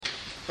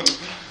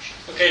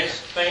Okay,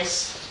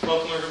 thanks.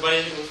 Welcome everybody.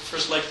 I would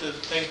first like to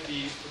thank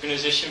the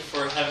organization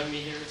for having me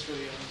here. It's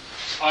really an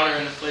honor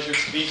and a pleasure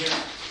to be here.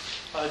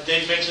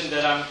 Dave mentioned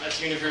that I'm at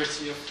the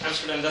University of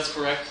Amsterdam. That's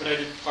correct, but I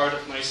did part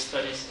of my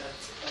studies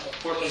at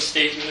Portland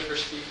State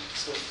University,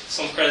 so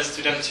some credits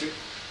to them too.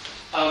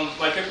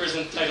 My paper is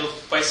entitled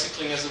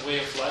Bicycling as a Way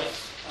of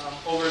Life.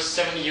 Over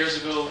 70 years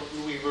ago,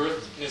 Louis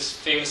Wirth, in his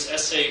famous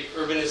essay,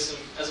 Urbanism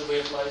as a Way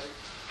of Life,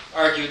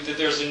 argued that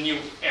there's a new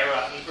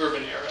era, an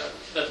urban era,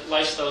 that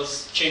lifestyle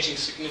is changing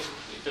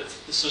significantly, that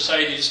the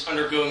society is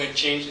undergoing a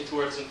change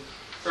towards an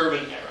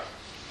urban era.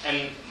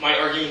 And my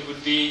argument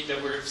would be that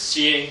we're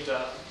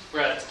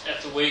at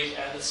the wake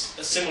at a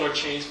similar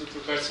change with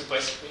regards to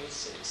bicycling in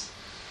cities.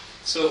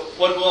 So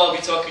what will I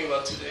be talking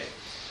about today?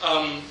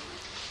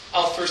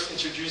 I'll first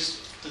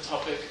introduce the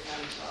topic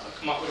and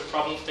come up with a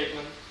problem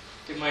statement,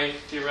 give my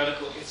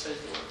theoretical insight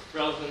or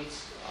relevant.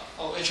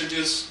 I'll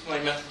introduce my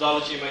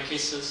methodology and my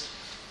cases.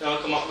 Then I'll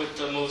come up with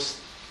the most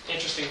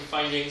interesting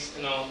findings,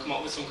 and I'll come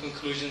up with some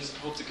conclusions and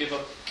hope to give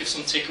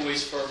some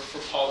takeaways for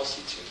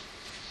policy too.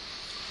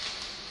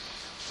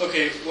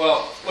 Okay,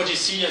 well, what you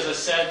see, as I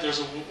said, there's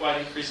a wide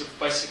increase of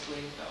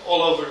bicycling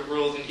all over the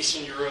world, in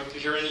Eastern Europe,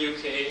 here in the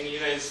UK, in the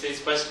United States.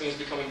 Bicycling is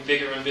becoming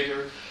bigger and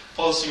bigger.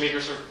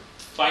 Policymakers are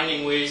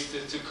finding ways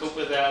to cope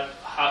with that.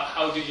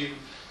 How do you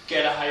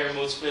get a higher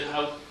mode split?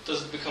 How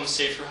does it become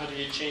safer? How do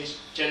you change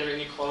gender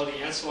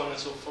inequality, and so on and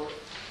so forth?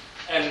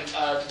 And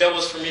that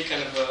was for me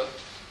kind of a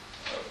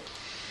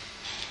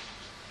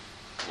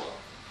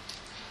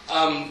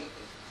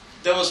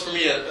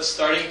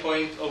starting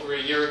point over a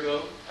year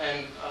ago.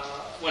 And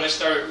when I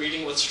started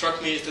reading, what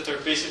struck me is that there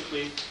are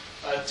basically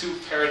two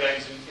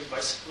paradigms in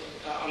bicycling.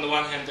 On the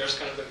one hand, there's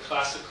kind of the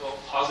classical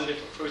positive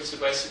approach to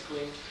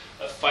bicycling,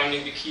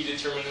 finding the key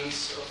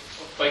determinants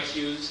of bike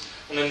use.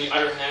 And on the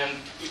other hand,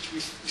 which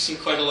we've seen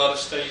quite a lot of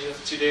studies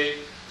of today,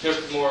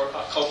 there's more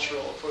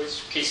cultural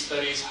approach, case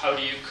studies. How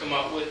do you come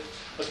up with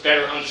a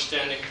better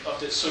understanding of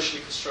the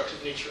socially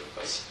constructed nature of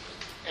bicycling?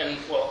 And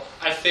well,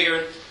 I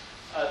figured,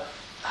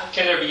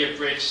 can there be a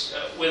bridge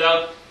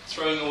without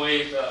throwing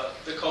away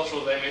the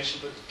cultural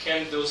dimension, but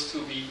can those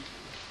two be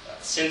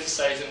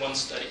synthesized in one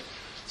study?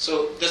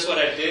 So that's what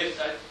I did.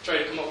 I tried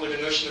to come up with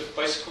a notion of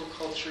bicycle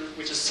culture,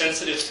 which is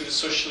sensitive to the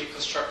socially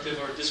constructive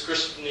or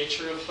discursive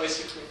nature of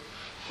bicycling,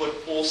 but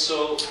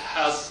also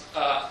has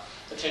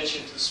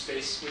attention to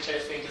space, which I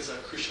think is a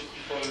crucial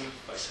component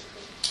of bicycling.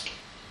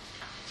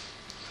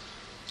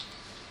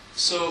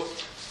 So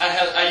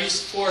I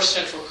used four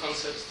central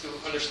concepts to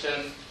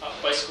understand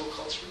bicycle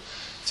culture,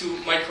 two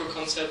micro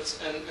concepts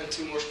and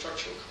two more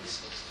structural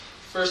concepts.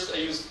 First, I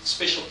used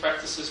spatial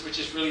practices, which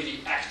is really the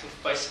act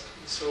of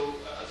bicycling. So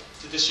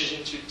the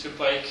decision to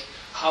bike,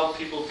 how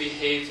people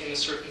behave in a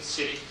certain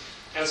city,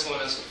 and so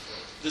on and so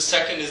forth. The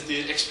second is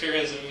the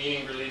experience and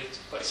meaning related to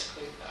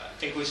bicycling. I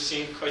think we've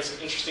seen quite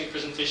some interesting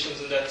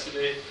presentations on that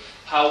today,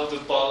 how the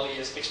bodily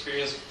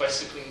experience of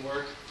bicycling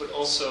work, but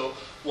also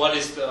what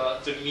is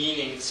the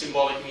meaning, the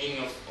symbolic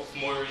meaning of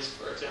motorists,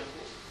 for example,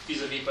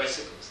 vis-a-vis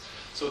bicycles.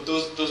 So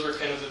those were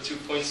kind of the 2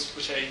 points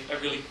which I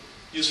really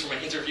used for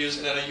my interviews,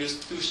 and then I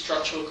used two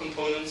structural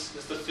components.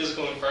 That's the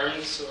physical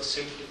environment, so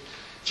simply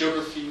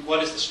geography,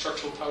 what is the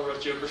structural power of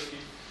geography,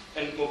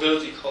 and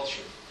mobility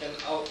culture. And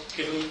I'll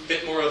give a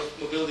bit more of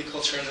mobility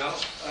culture now.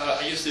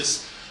 I use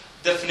this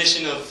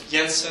definition of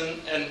Jensen,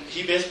 and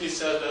he basically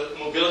said that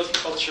mobility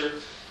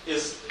culture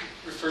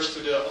refers to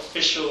the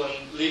official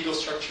and legal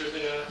structures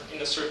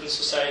in a certain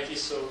society,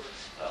 so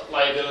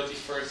liability,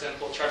 for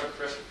example, traffic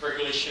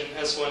regulation,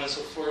 and so on and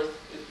so forth.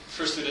 It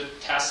refers to the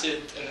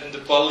tacit and the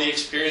bodily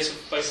experience of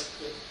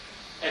bicycling.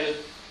 And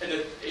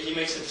he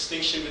makes a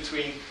distinction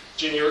between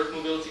generic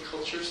mobility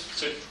cultures,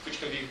 which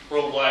can be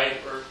worldwide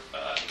or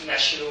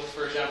national,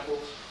 for example,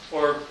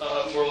 or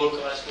more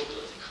localized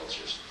mobility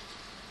cultures.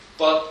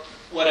 But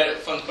what I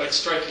found quite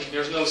striking,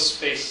 there's no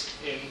space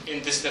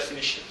in this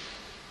definition.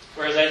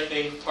 Whereas I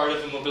think part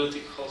of the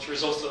mobility culture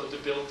is also the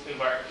built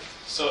environment.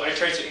 So I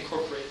tried to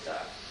incorporate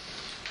that.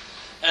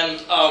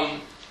 And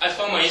I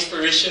found my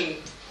inspiration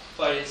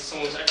by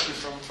someone who's actually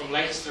from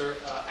Lancaster.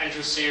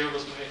 Andrew Sayre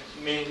was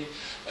mainly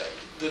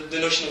the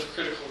notion of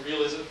critical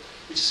realism,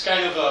 which is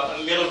kind of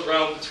a middle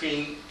ground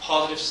between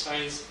positive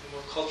science and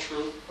more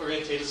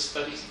cultural-orientated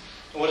studies.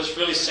 And what is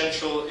really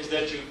central is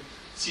that you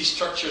see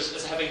structures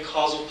as having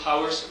causal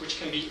powers which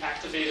can be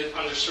activated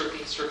under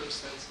certain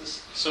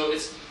circumstances. So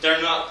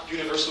they're not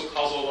universal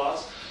causal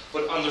laws,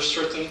 but under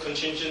certain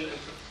contingent and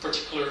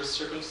particular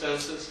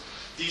circumstances,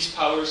 these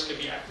powers can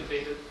be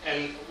activated.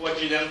 And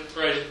what you then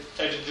try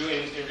to do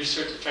in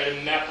research is try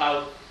to map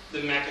out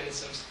the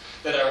mechanisms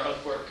that are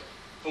at work.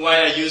 And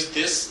why I use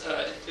this,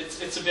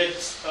 it's a bit,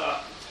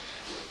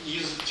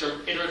 use the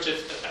term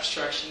iterative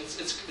abstraction.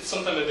 It's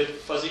sometimes a bit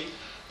fuzzy.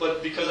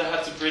 But because I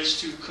had to bridge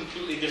two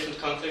completely different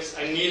contexts,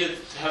 I needed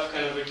to have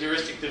kind of a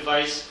heuristic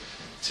device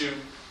to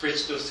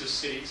bridge those two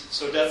cities.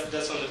 So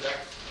that's on the back,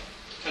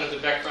 kind of the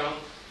background.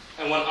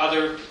 And one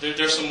other,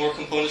 there's some more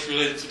components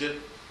related to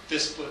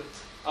this, but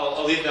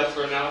I'll leave that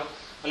for now.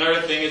 Another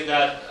thing is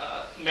that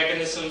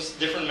mechanisms,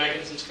 different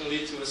mechanisms can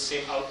lead to the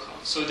same outcome.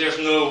 So there's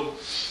no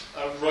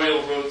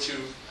royal road to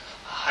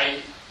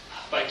high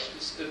bike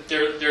use.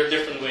 There are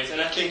different ways,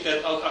 and I think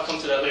that I'll come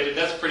to that later.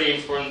 That's pretty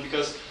important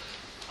because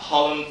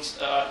Holland,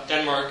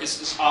 Denmark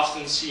is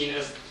often seen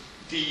as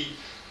the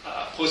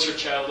poster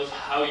child of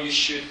how you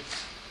should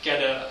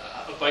get a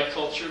bike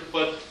culture,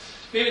 but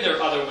maybe there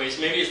are other ways.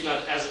 Maybe it's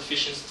not as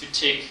efficient to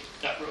take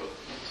that road.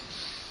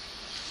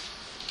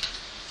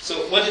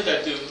 So what did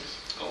that do?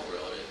 Oh, we're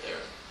already there.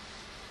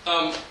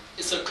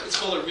 It's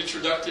called a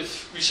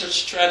retroductive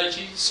research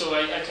strategy. So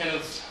I kind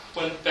of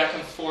went back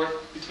and forth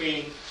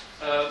between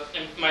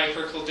my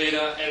empirical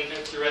data and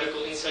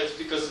theoretical insights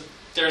because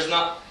there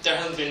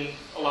hasn't been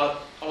a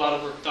lot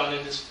of work done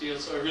in this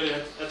field. So I really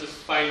had to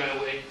find my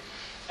way.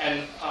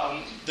 And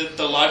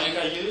the logic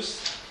I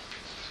used,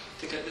 I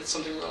think I did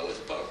something wrong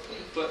with the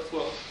PowerPoint, but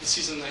well, you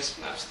see some nice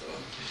maps though.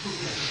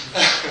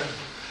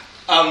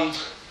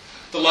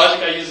 The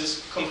logic I use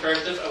is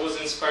comparative. I was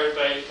inspired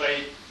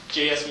by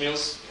J.S.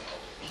 Mills,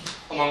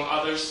 among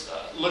others,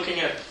 looking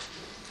at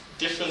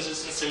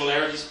differences and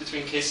similarities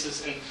between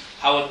cases and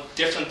how a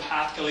different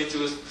path can lead to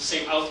the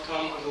same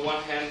outcome on the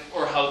one hand,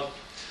 or how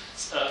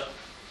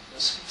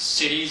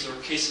cities or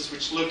cases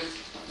which look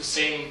the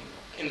same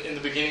in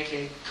the beginning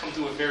can come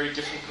to a very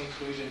different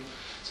conclusion.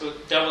 So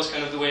that was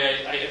kind of the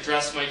way I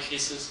addressed my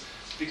cases,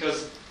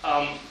 because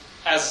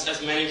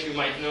as many of you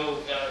might know,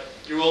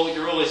 you're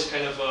always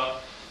kind of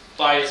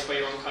biased by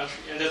your own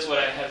country, and that's what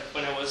I had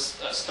when I was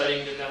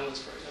studying the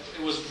Netherlands, for example.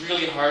 It was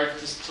really hard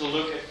to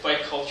look at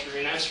bike culture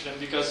in Amsterdam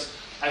because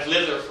I've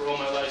lived there for all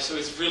my life, so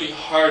it's really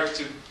hard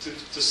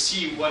to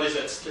see what is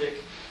at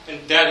stake, and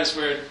that is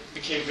where it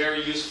became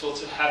very useful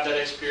to have that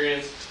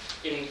experience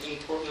in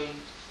Portland,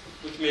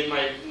 which made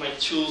my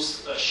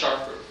tools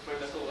sharper, my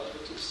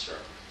methodological tools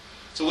sharper.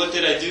 So what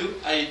did I do?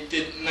 I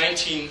did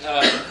 19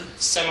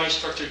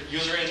 semi-structured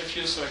user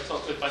interviews, so I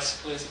talked with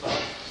bicyclists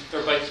about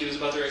their bike use,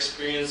 about their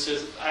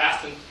experiences. I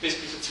asked them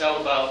basically to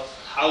tell about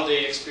how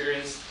they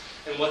experienced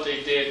and what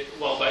they did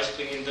while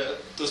bicycling in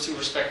those two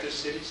respective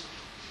cities.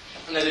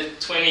 And I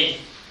did 20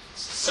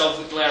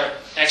 self-declared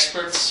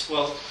experts.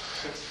 Well,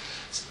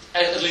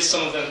 at least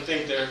some of them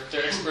think they're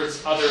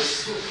experts.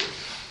 Others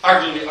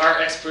arguably are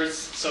experts.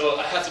 So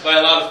I had to buy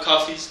a lot of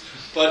coffees.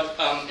 But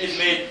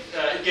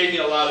it gave me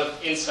a lot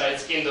of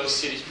insights in those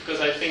cities,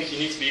 because I think you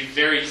need to be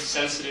very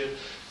sensitive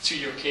to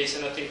your case,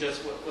 and I think that's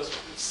what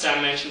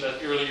Sam mentioned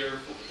that earlier.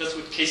 That's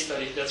what case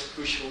study, that's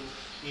crucial.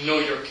 Know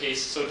your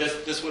case. So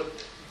that's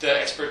what the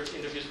expert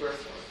interviews were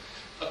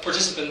for.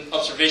 Participant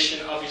observation,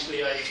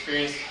 obviously I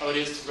experienced how it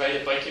is to ride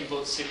a bike in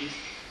both cities,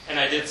 and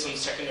I did some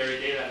secondary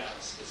data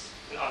analysis,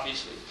 and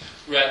obviously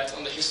read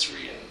on the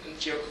history and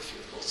geography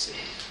of both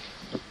cities.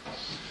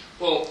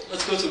 Well,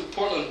 let's go to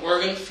Portland,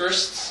 Oregon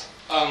first.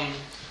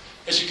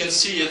 As you can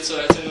see, it's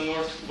in the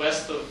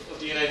northwest of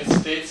the United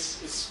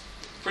States. It's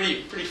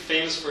pretty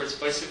famous for its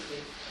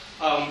bicycling.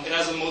 It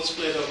has a mode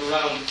split of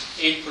around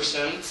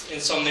 8%, in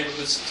some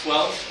neighborhoods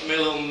 12%. I made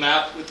a little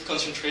map with the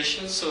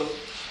concentration. So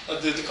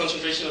the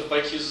concentration of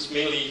bike use is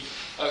mainly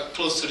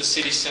close to the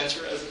city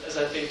center, as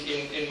I think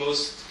in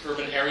most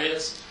urban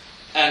areas.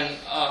 And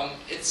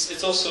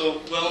it's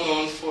also well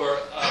known for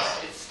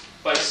its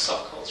bike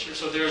subculture.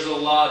 So there's a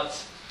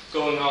lot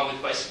going on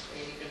with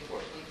bicycling in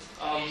Portland.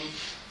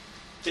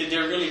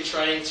 They're really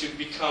trying to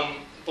become,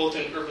 both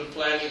in urban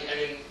planning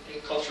and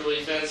in cultural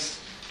events,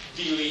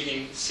 the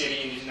leading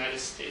city in the United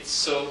States.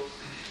 So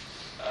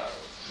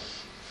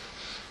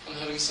I'm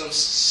having some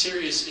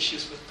serious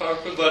issues with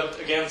PowerPoint, but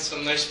again,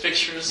 some nice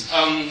pictures.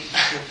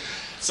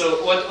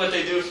 So what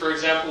they do, for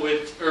example,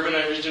 with urban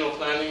and regional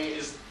planning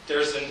is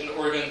in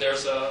Oregon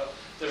there's an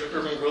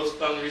urban growth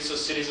boundary, so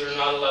cities are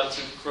not allowed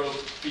to grow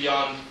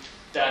beyond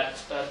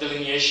that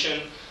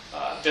delineation.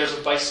 There's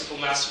a bicycle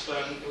master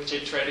plan in which they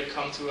try to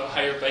come to a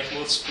higher bike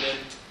mode split,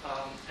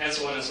 and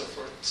so on and so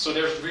forth. So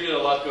there's really a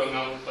lot going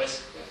on with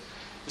bicycling.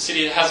 The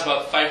city has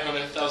about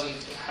 500,000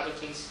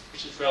 inhabitants,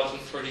 which is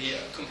relevant for the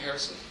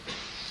comparison.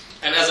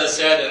 And as I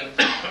said,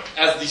 and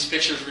as these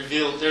pictures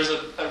reveal, there's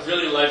a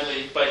really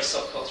lively bike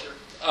subculture.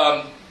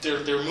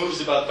 There are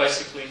moves about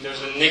bicycling.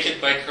 There's a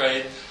naked bike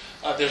ride.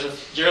 There's a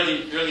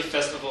yearly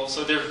festival.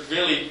 So there's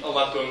really a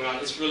lot going on.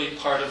 It's really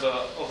part of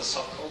a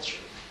subculture.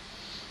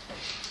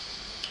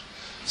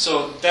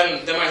 So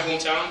then my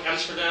hometown,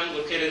 Amsterdam,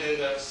 located in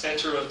the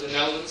center of the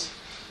Netherlands.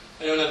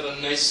 I don't have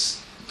a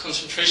nice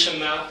concentration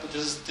map, but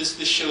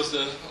this shows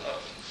the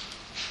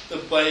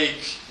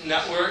bike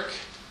network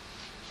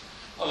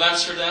of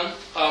Amsterdam.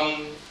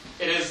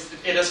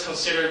 It is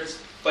considered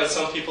by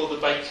some people the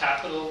bike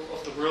capital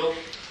of the world,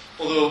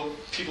 although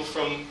people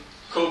from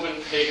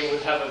Copenhagen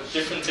would have a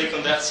different take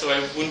on that, so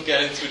I wouldn't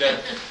get into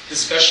that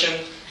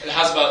discussion. It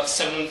has about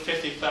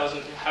 750,000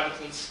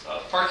 inhabitants.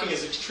 Parking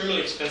is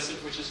extremely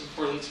expensive, which is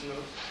important to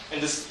know,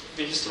 and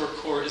the historic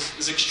core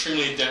is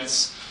extremely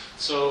dense.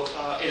 So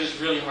it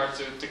is really hard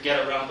to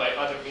get around by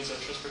other means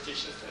of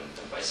transportation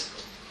than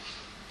bicycle.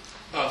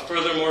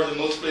 Furthermore, the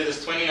mode split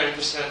is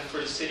 29% for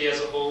the city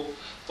as a whole,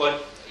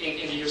 but in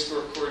the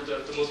historic core,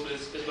 the mode split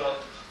is about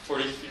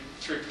 43%.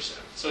 3%.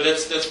 So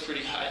that's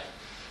pretty high.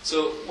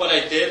 So what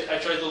I did, I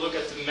tried to look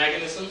at the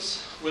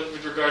mechanisms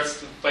with regards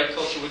to bike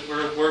culture, which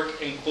were at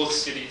work in both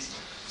cities.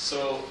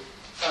 So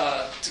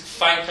to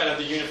find kind of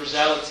the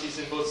universalities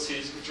in both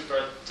cities with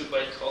regard to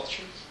bike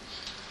culture.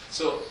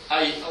 So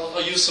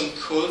I'll use some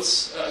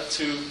quotes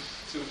to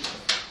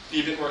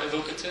be a bit more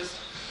evocative.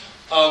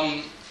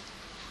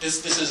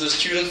 This is a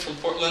student from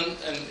Portland,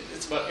 and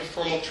it's about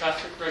informal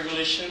traffic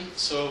regulation.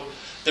 So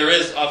there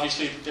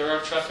are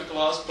traffic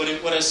laws, but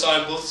what I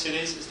saw in both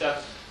cities is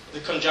that the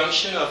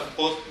conjunction of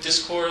both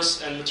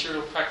discourse and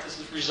material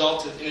practices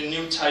resulted in a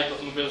new type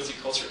of mobility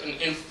culture,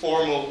 an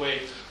informal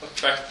way of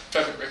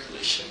traffic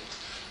regulation.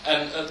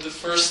 And the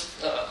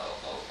first,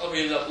 I'll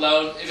read it out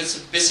loud. If it's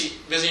a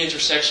busy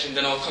intersection,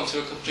 then I'll come to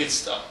a complete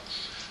stop.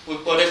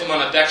 But if I'm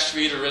on a back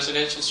street or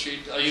residential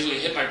street, I usually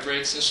hit my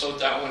brakes and slow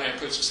down when I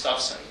approach a stop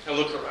sign and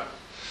look around.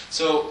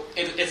 So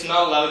it's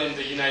not allowed in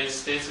the United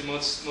States, in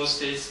most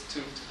states,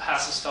 to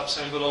pass a stop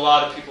sign, but a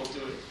lot of people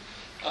do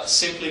it.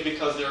 Simply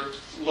because there are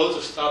loads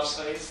of stop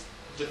signs,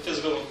 the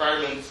physical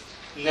environment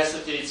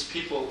necessitates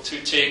people to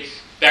take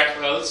back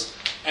roads,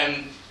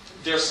 and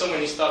there are so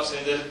many stop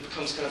signs that it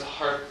becomes kind of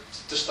hard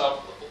to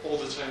stop all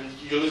the time.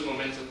 You lose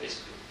momentum,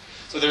 basically.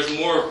 So there's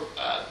more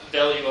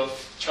value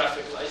of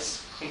traffic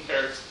lights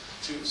compared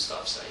to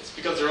stop signs,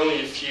 because there are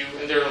only a few,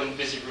 and they're on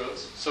busy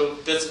roads. So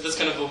that's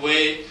kind of a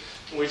way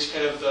in which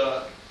kind of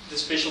the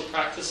spatial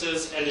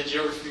practices and the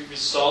geography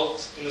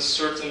result in a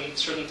certain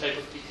type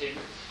of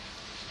behavior.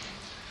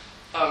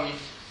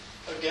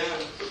 Again,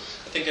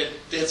 I think I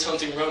did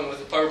something wrong with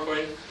the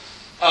PowerPoint.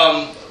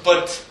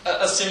 But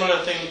a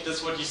similar thing,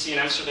 that's what you see in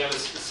Amsterdam,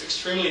 it's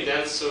extremely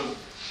dense, so the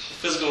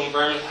physical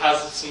environment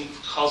has some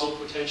causal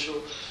potential,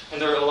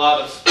 and there are a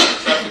lot of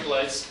traffic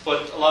lights,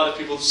 but a lot of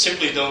people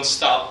simply don't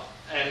stop.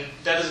 And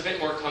that is a bit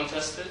more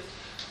contested,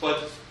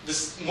 but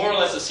this more or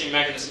less the same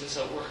mechanisms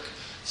at work.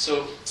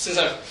 So since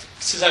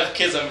I have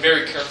kids, I'm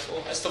very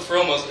careful. I stop for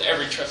almost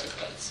every traffic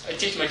lights. I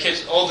teach my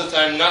kids all the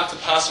time not to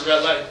pass a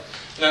red light.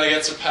 And then I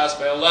get surpassed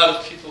by a lot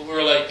of people who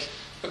are like,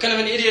 what kind of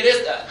an idiot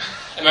is that?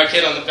 And my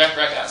kid on the back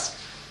rack asks,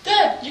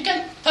 Dad, you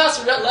can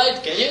pass a red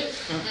light, can you?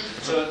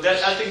 So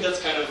I think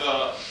that's kind of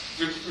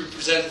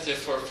representative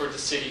for the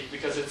city,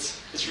 because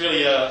it's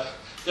really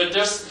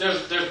there's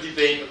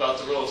debate about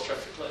the role of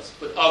traffic lights,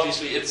 but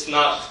obviously it's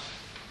not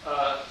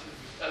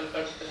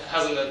it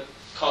hasn't a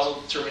causal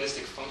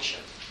deterministic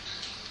function.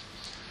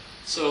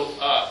 So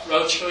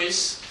route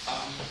choice,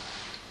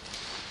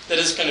 that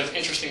is kind of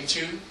interesting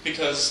too,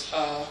 because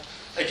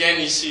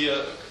again you see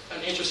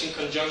an interesting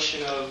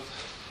conjunction of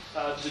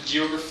the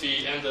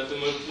geography and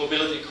the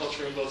mobility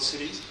culture in both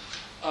cities.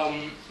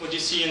 What you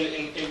see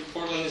in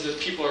Portland is that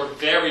people are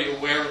very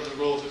aware of the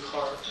role of the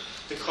car.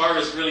 The car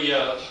is really,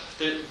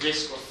 the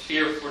risk or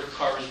fear for the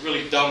car is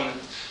really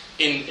dominant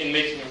in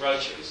making a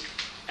route choice.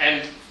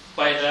 And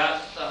by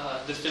that,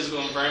 the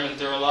physical environment,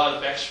 there are a lot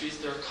of back streets,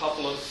 there are a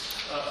couple of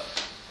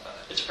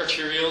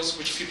arterials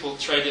which people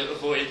try to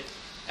avoid.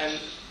 And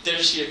there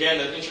you see again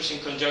that interesting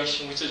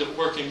conjunction which is at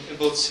work in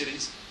both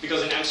cities.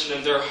 Because in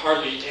Amsterdam there are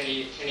hardly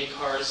any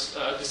cars.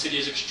 The city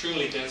is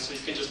extremely dense, so you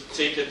can just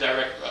take a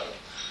direct route.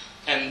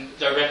 And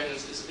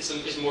directness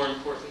is more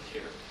important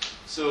here.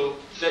 So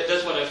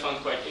that's what I found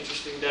quite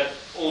interesting, that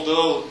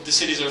although the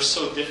cities are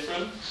so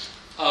different,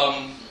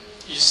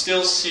 you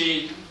still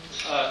see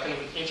kind of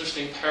an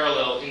interesting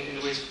parallel in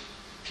the ways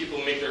people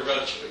make their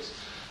route choice.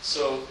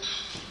 So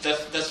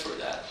that's for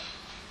that.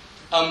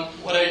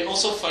 What I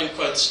also find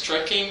quite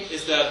striking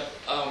is that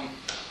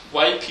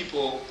why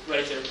people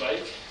ride their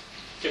bike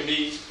can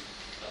be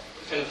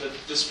kind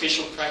of the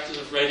spatial practice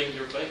of riding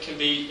your bike can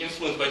be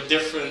influenced by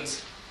different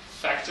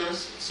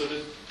factors. So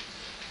the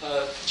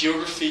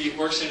geography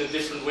works in a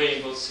different way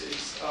in both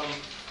cities.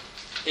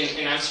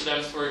 In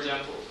Amsterdam, for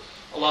example,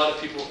 a lot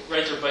of people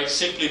ride their bikes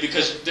simply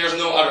because there's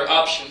no other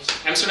options.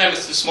 Amsterdam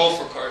is too small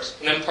for cars,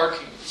 and then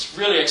parking is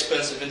really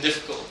expensive and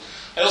difficult.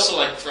 I also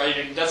like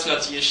driving, that's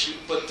not the issue,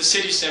 but the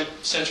city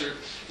center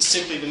is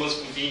simply the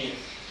most convenient.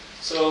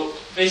 So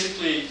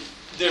basically,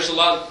 there's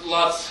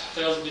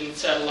there has been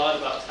said a lot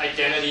about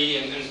identity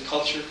and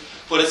culture,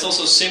 but it's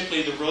also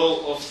simply the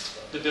role of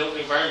the built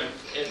environment.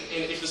 And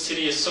if a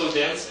city is so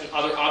dense and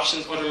other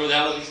options, other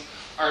modalities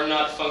are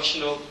not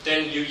functional,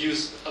 then you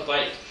use a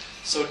bike.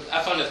 So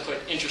I found that quite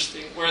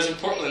interesting. Whereas in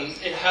Portland,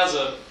 it has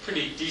a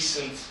pretty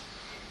decent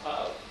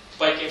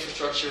bike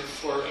infrastructure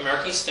for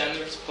American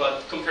standards,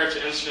 but compared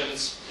to Amsterdam,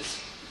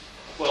 it's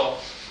well,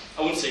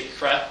 I wouldn't say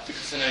crap,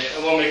 because then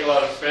I won't make a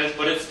lot of friends,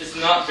 but it's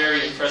not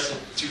very impressive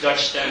to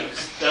Dutch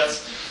standards.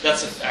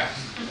 That's a fact.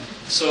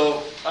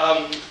 So,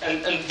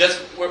 and that's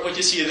what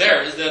you see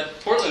there, is that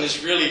Portland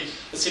is really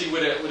a city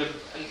with a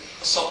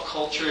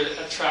subculture. It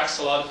attracts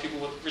a lot of people,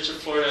 what Richard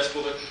Florida has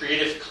called a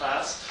creative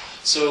class.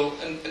 So,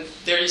 and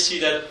there you see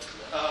that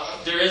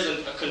there is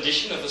a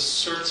condition of a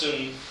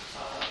certain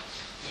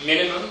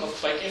minimum of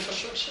bike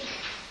infrastructure,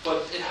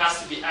 but it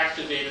has to be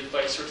activated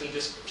by a certain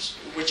discourse,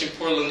 which in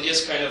Portland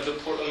is kind of the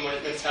Portland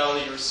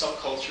mentality or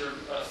subculture.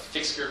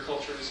 Fixed gear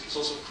culture is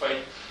also quite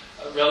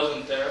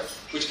relevant there,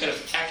 which kind of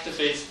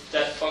activates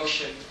that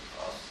function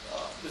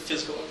the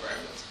physical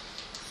environment.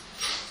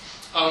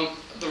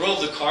 The role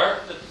of the car,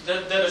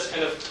 that is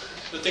kind of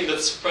the thing that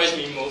surprised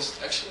me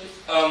most, actually.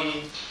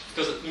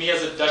 Because me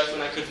as a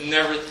Dutchman, I could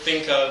never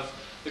think of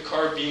the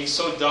car being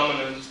so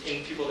dominant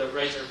in people that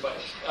ride their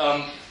bike.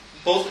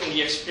 Both in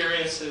the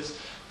experiences,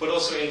 but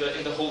also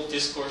in the whole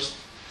discourse,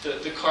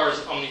 the car is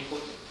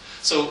omnipotent.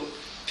 So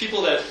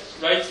people that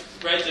ride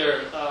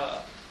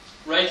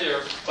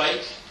their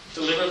bike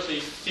deliberately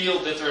feel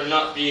that they're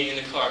not being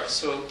in a car.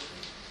 So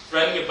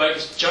riding a bike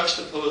is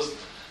juxtaposed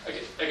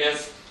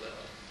against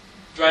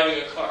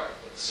driving a car.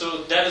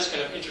 So that is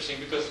kind of interesting,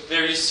 because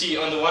there you see,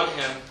 on the one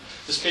hand,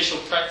 the spatial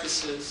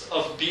practices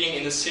of being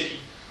in a city,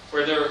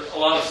 where there are a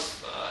lot of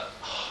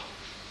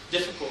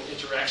difficult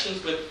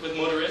interactions with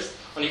motorists.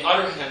 On the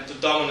other hand, the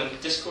dominant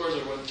discourse, or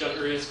what John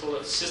Urias called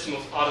a system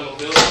of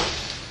automobility,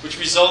 which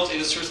result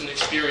in a certain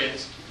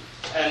experience.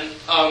 And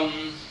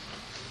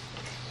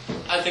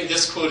I think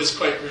this quote is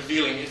quite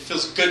revealing. It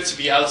feels good to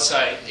be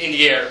outside, in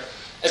the air,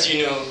 as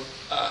you know,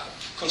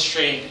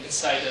 constrained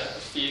inside a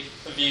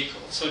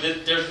vehicle. So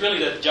there's really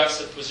that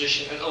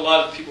juxtaposition, and a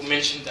lot of people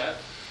mentioned that.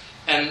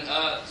 And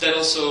that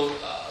also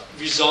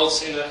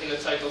results in a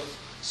type of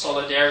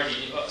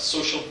solidarity,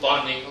 social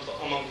bonding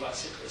among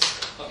bicyclists.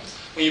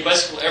 When you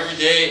bicycle every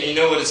day and you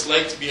know what it's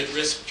like to be at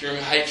risk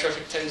during high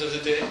traffic times of the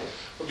day,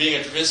 or being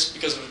at risk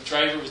because of a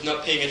driver who's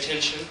not paying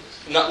attention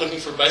and not looking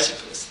for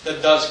bicyclists,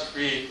 that does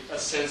create a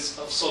sense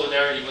of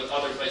solidarity with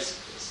other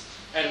bicyclists.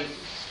 And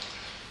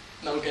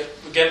now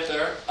we'll get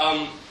there.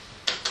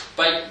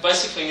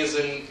 Bicycling is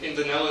in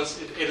the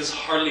Netherlands, it is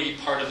hardly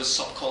part of a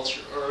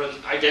subculture or an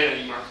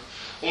identity mark.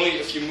 Only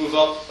if you move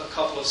up a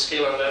couple of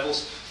scalar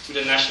levels to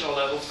the national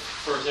level,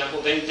 for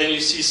example, then you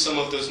see some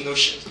of those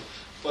notions.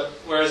 But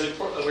whereas in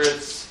Portland, where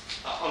it's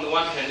on the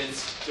one hand,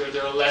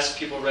 there are less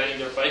people riding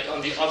their bike.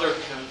 On the other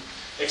hand,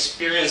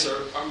 experiences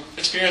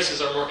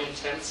are more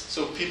intense.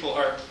 So people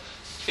are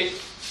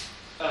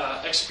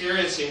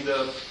experiencing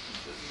the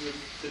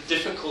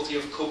difficulty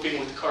of coping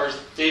with cars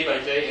day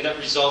by day, and that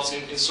results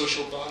in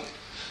social bonding.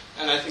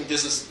 And I think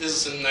this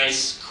is a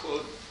nice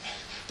quote.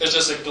 There's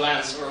just a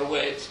glance or a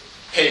wave.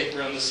 Hey,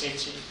 we're on the same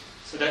team.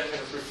 So that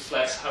kind of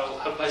reflects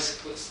how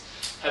bicyclists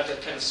have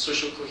that kind of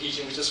social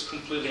cohesion, which is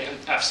completely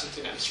absent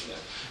in Amsterdam,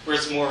 where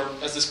it's more,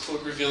 as this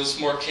quote reveals,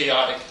 more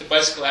chaotic. The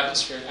bicycle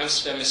atmosphere in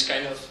Amsterdam is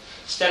kind of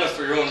stand up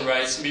for your own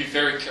rights and be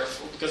very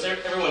careful, because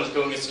everyone is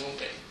going its own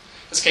way.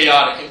 It's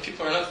chaotic, and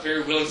people are not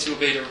very willing to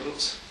obey the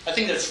rules. I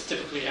think that's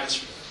typically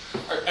Amsterdam.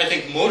 I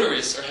think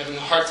motorists are having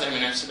a hard time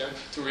in Amsterdam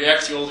to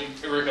react to all the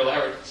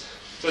irregularities.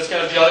 So it's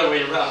kind of the other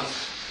way around.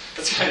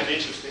 That's kind of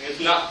interesting.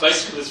 It's not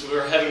bicyclists who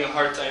are having a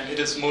hard time, it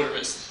is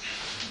motorists.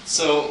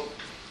 So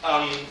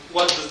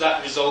what does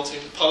that result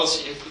in?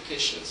 Policy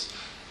implications.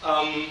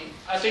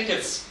 I think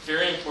it's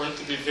very important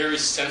to be very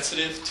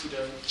sensitive to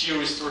the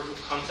geohistorical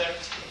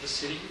context of the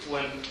city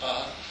when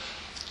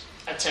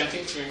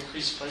attempting to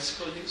increase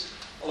bicycle use.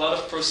 A lot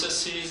of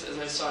processes, as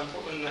I saw in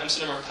Portland and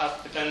Amsterdam, are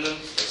path dependent.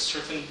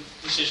 Certain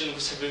decisions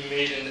which have been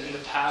made in the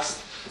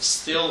past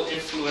still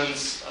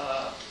influence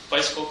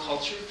bicycle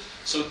culture.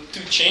 So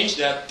to change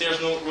that,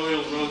 there's no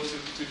royal road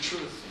to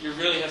truth. You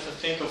really have to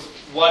think of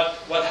what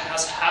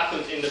has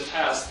happened in the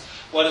past.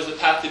 What is the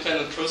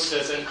path-dependent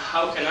process, and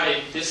how can I,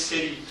 in this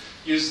city,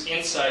 use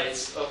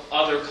insights of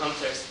other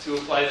contexts to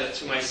apply that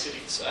to my city?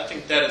 So I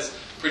think that is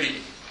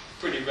pretty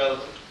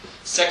relevant.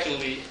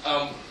 Secondly,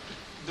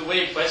 the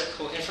way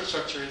bicycle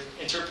infrastructure is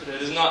interpreted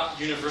is not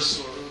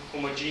universal or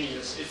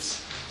homogeneous.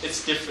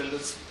 It's different.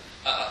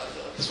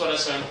 That's what I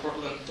saw in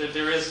Portland.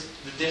 There is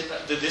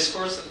the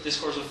discourse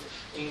of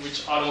in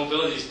which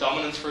automobility is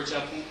dominant, for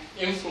example,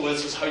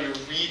 influences how you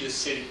read a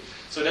city.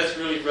 So that's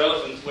really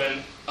relevant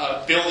when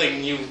building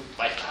new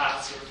bike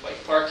paths or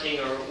bike parking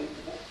or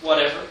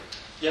whatever.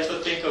 You have to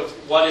think of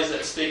what is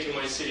at stake in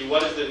my city,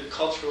 what is the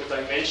cultural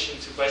dimension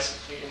to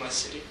bicycling in my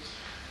city.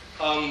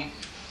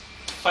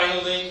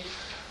 Finally,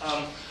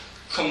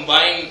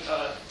 combine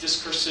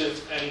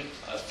discursive and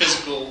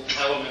physical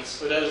elements.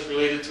 So that is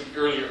related to the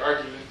earlier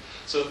argument.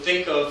 So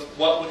think of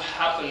what would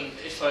happen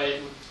if I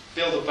would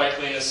build a bike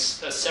lane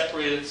as a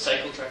separated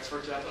cycle track, for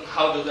example, and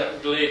how does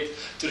that relate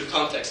to the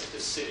context of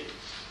this city?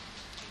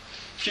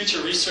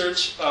 Future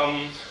research,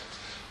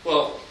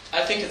 well,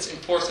 I think it's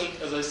important,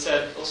 as I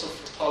said, also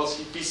for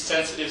policy, be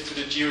sensitive to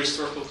the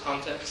geohistorical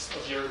context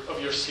of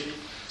your city.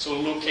 So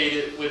locate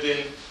it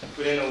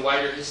within a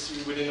wider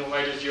history, within a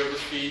wider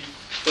geography.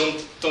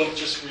 Don't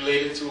just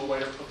relate it to a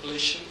wider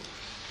population.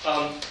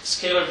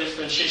 Scalar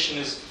differentiation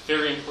is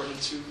very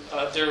important too.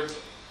 There are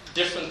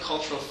different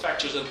cultural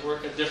factors that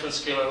work at different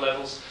scalar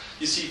levels.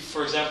 You see,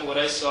 for example, what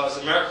I saw is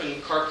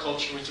American car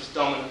culture, which was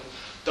dominant,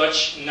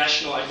 Dutch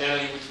national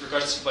identity with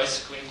regards to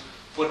bicycling,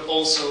 but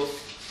also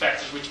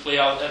factors which play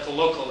out at the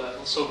local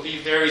level. So be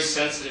very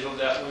sensitive of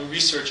that when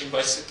researching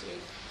bicycling.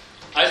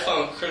 I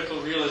found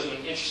critical realism an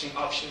interesting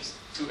option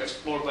to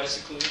explore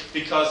bicycling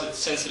because it's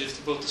sensitive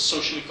to both the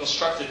socially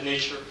constructed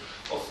nature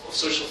of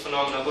social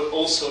phenomena, but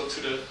also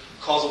to the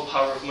causal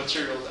power of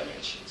material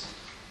dimensions.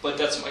 But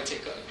that's my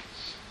take on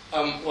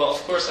it. Well,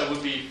 of course, I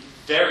would be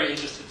very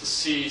interested to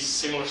see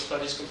similar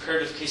studies,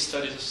 comparative case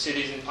studies of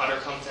cities in other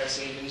contexts,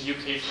 in the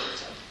UK, for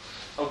example.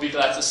 I would be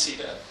glad to see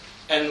that.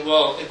 And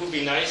well, it would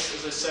be nice,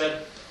 as I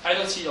said, I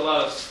don't see a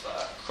lot of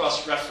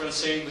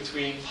cross-referencing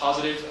between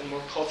positive and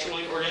more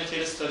culturally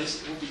oriented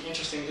studies. It would be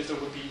interesting if there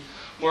would be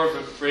more of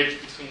a bridge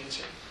between the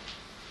two.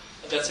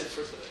 But that's it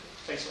for today.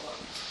 Thanks a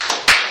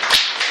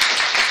lot.